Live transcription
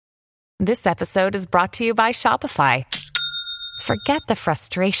This episode is brought to you by Shopify. Forget the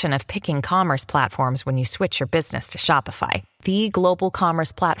frustration of picking commerce platforms when you switch your business to Shopify, the global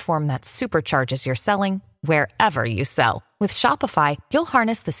commerce platform that supercharges your selling wherever you sell. With Shopify, you'll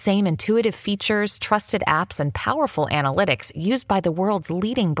harness the same intuitive features, trusted apps, and powerful analytics used by the world's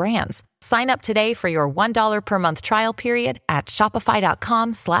leading brands. Sign up today for your $1 per month trial period at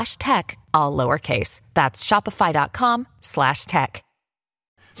shopify.com/tech, all lowercase. That's shopify.com/tech.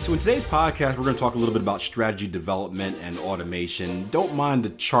 So in today's podcast, we're going to talk a little bit about strategy development and automation. Don't mind the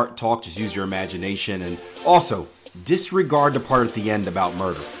chart talk, just use your imagination. And also, disregard the part at the end about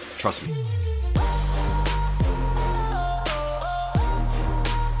murder. Trust me.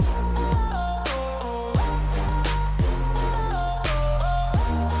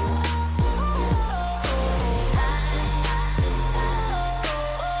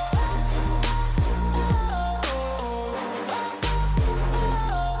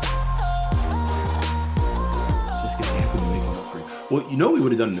 Well, you know what we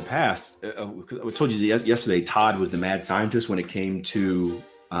would have done in the past. I told you yesterday, Todd was the mad scientist when it came to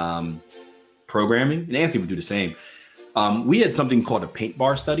programming, and Anthony would do the same. We had something called a paint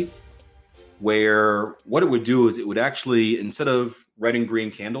bar study, where what it would do is it would actually, instead of red and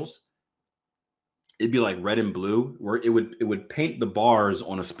green candles, it'd be like red and blue, where it would paint the bars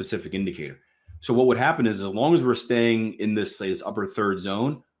on a specific indicator. So what would happen is, as long as we're staying in this, say, this upper third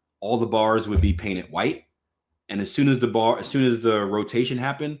zone, all the bars would be painted white. And as soon as the rotation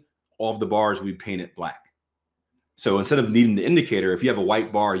happened, all of the bars would be painted black. So instead of needing the indicator, if you have a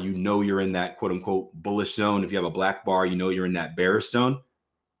white bar, you know you're in that quote unquote bullish zone. If you have a black bar, you know you're in that bearish zone.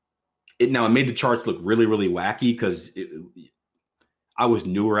 It made the charts look really, really wacky because I was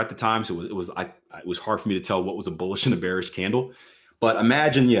newer at the time, so it was hard for me to tell what was a bullish and a bearish candle. But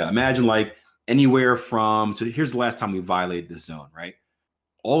imagine like anywhere from, so here's the last time we violated this zone, right?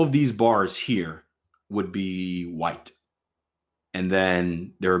 All of these bars here would be white. And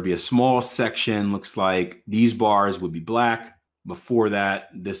then there would be a small section, looks like these bars would be black. Before that,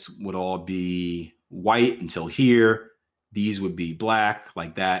 this would all be white until here. These would be black,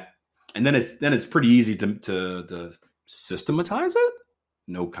 like that. And then it's pretty easy to systematize it.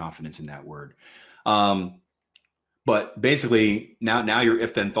 No confidence in that word. But basically now your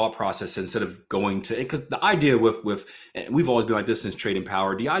if then thought process, instead of going to, because the idea with and we've always been like this since Trading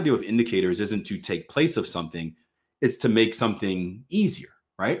Power, the idea of indicators isn't to take place of something, it's to make something easier,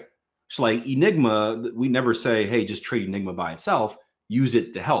 right? So like Enigma, we never say, hey, just trade Enigma by itself, use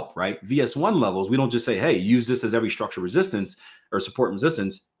it to help, right? VS1 levels, we don't just say, hey, use this as every structure resistance or support and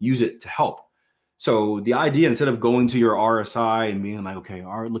resistance, use it to help. So the idea, instead of going to your RSI and being like, okay,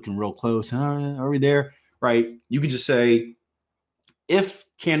 all right, looking real close, are we there? Right? You can just say, if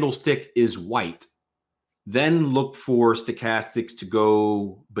candlestick is white, then look for stochastics to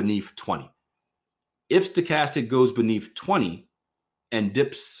go beneath 20. If stochastic goes beneath 20 and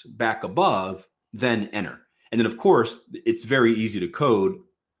dips back above, then enter. And then, of course, it's very easy to code,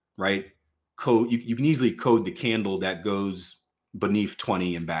 right? You can easily code the candle that goes beneath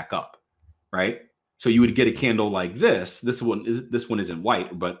 20 and back up, right? So you would get a candle like this. This one isn't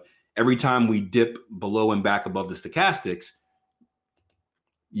white, but every time we dip below and back above the stochastics,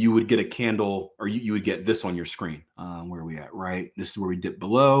 you would get a candle, or you would get this on your screen. Where are we at? Right. This is where we dip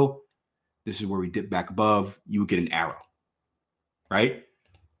below. This is where we dip back above. You would get an arrow. Right.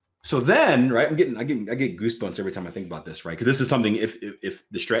 So then, right, I get goosebumps every time I think about this, right? Because this is something, if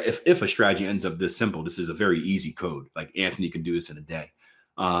a strategy ends up this simple, this is a very easy code. Like Anthony can do this in a day.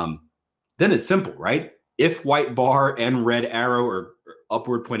 Then it's simple, right? If white bar and red arrow or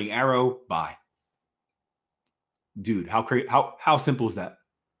upward pointing arrow, buy. Dude, how simple is that?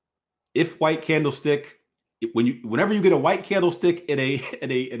 If white candlestick, whenever you get a white candlestick and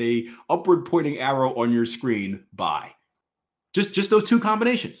a upward pointing arrow on your screen, buy. Just those two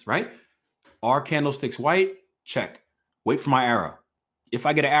combinations, right? Are candlesticks white? Check. Wait for my arrow. If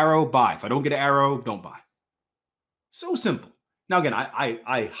I get an arrow, buy. If I don't get an arrow, don't buy. So simple. Now again,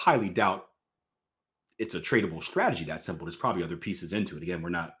 I highly doubt it's a tradable strategy that simple. There's probably other pieces into it. Again, we're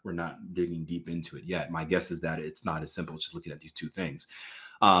not digging deep into it yet. My guess is that it's not as simple as just looking at these two things.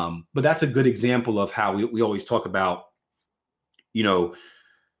 But that's a good example of how we always talk about,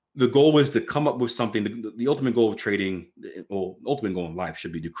 the goal is to come up with something. The ultimate goal of trading, ultimate goal in life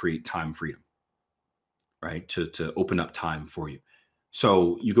should be to create time freedom, right? To open up time for you.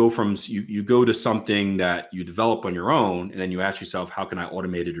 So you go to something that you develop on your own, and then you ask yourself, how can I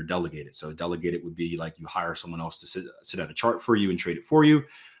automate it or delegate it? So delegate it would be like you hire someone else to sit at a chart for you and trade it for you.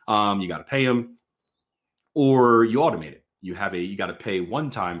 You got to pay them, or you automate it. You got to pay one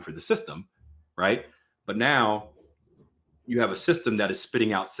time for the system, right? But now, you have a system that is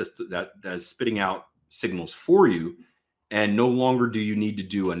spitting out signals for you, and no longer do you need to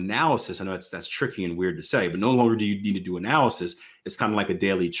do analysis. I know that's tricky and weird to say, but no longer do you need to do analysis. It's kind of like a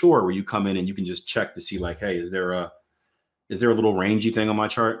daily chore where you come in and you can just check to see like, hey, is there a little rangy thing on my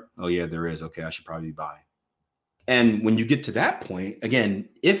chart? Oh yeah, there is. Okay, I should probably be buying. And when you get to that point, again,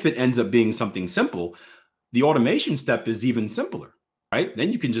 if it ends up being something simple, the automation step is even simpler, right?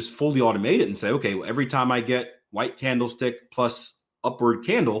 Then you can just fully automate it and say, okay, well, every time I get white candlestick plus upward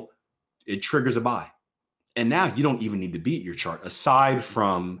candle, it triggers a buy. And now you don't even need to beat your chart aside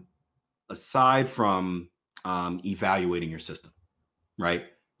from evaluating your system, right?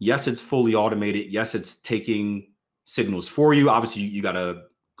 Yes, it's fully automated. Yes, it's taking signals for you. Obviously, you got to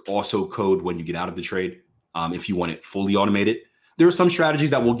also code when you get out of the trade if you want it fully automated. There are some strategies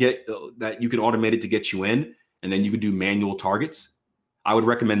that will get that you can automate it to get you in, and then you can do manual targets. I would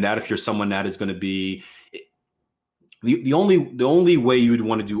recommend that if you're someone that is going to be the only way you would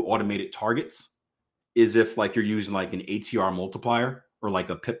want to do automated targets is if like you're using like an ATR multiplier or like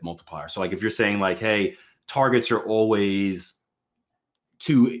a pip multiplier. So like if you're saying like, hey, targets are always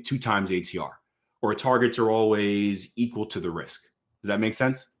two times ATR, or targets are always equal to the risk. Does that make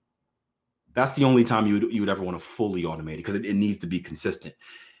sense? That's the only time you would ever want to fully automate it, because it needs to be consistent.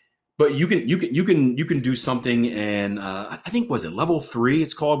 But you can do something, and I think, was it level 3?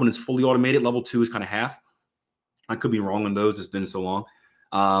 It's called when it's fully automated. Level 2 is kind of half. I could be wrong on those. It's been so long.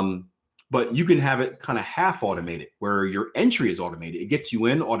 But you can have it kind of half automated, where your entry is automated. It gets you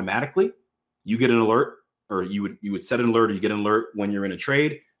in automatically. You get an alert, or you would set an alert, or you get an alert when you're in a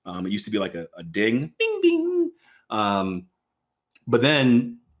trade. It used to be like a ding, bing, bing. But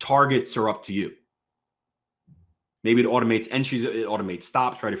then targets are up to you. Maybe it automates entries, it automates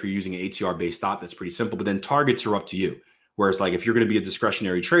stops, right? If you're using an ATR-based stop, that's pretty simple. But then targets are up to you. Whereas like if you're going to be a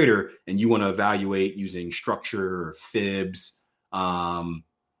discretionary trader and you want to evaluate using structure or fibs,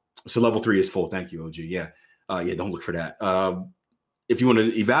 so level 3 is full. Thank you, OG. Yeah. Don't look for that. If you want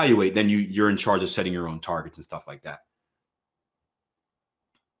to evaluate, then you're in charge of setting your own targets and stuff like that.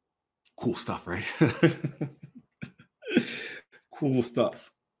 Cool stuff, right? Cool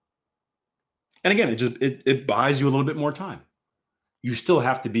stuff. And again, it buys you a little bit more time. You still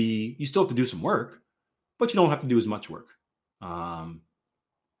have to do some work, but you don't have to do as much work.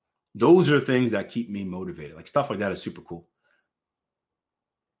 Those are things that keep me motivated. Like stuff like that is super cool.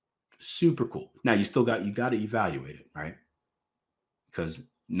 Super cool. Now you got to evaluate it, right? Because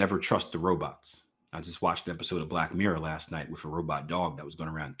never trust the robots. I just watched an episode of Black Mirror last night with a robot dog that was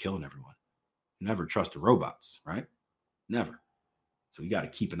going around killing everyone. Never trust the robots, right? Never. So you got to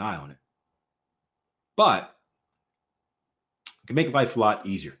keep an eye on it. But it can make life a lot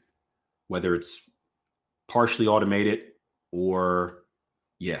easier, whether it's partially automated or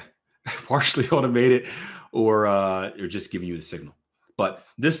partially automated or just giving you the signal. But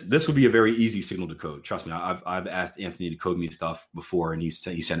this would be a very easy signal to code. Trust me, I've asked Anthony to code me stuff before, and he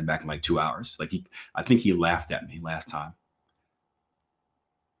sent it back in like 2 hours. Like I think he laughed at me last time.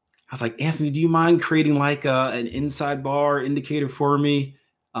 I was like, Anthony, do you mind creating like an inside bar indicator for me?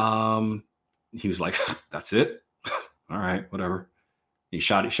 He was like, that's it. All right, whatever. He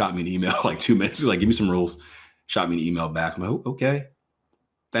shot me an email like 2 minutes. He was like, give me some rules. Shot me an email back. I'm like, oh, okay,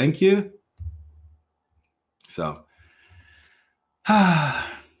 thank you. So.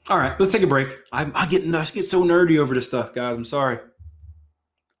 All right, let's take a break. I get so nerdy over this stuff, guys. I'm sorry.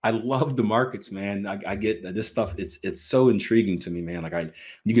 I love the markets, man. I get that this stuff. It's so intriguing to me, man. Like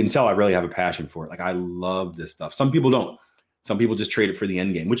you can tell I really have a passion for it. Like I love this stuff. Some people don't. Some people just trade it for the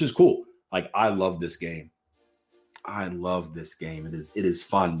end game, which is cool. Like I love this game. I love this game. It is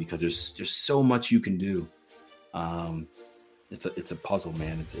fun because there's so much you can do. It's a puzzle,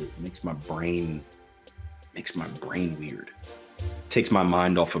 man. It makes my brain weird. Takes my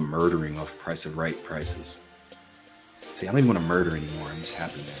mind off of murdering off price of right prices. See, I don't even want to murder anymore. I'm just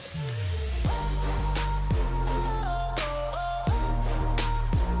happy, man.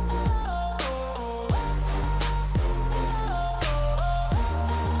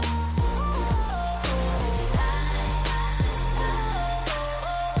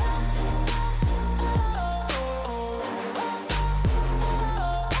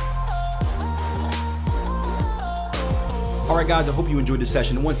 All right, guys, I hope you enjoyed this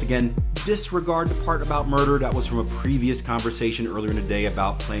session. And once again, disregard the part about murder. That was from a previous conversation earlier in the day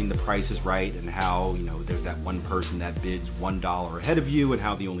about playing the Price is Right and how, there's that one person that bids $1 ahead of you and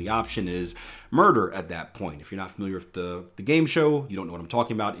how the only option is murder at that point. If you're not familiar with the game show, you don't know what I'm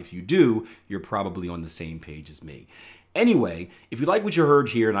talking about. If you do, you're probably on the same page as me. Anyway, if you like what you heard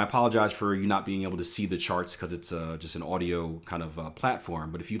here, and I apologize for you not being able to see the charts because it's just an audio kind of platform,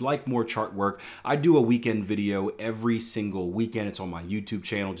 but if you'd like more chart work, I do a weekend video every single weekend. It's on my YouTube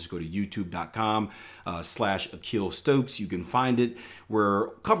channel. Just go to youtube.com/Akil Stokes. You can find it.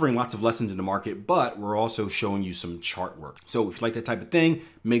 We're covering lots of lessons in the market, but we're also showing you some chart work. So if you like that type of thing,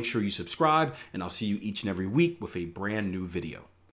 make sure you subscribe, and I'll see you each and every week with a brand new video.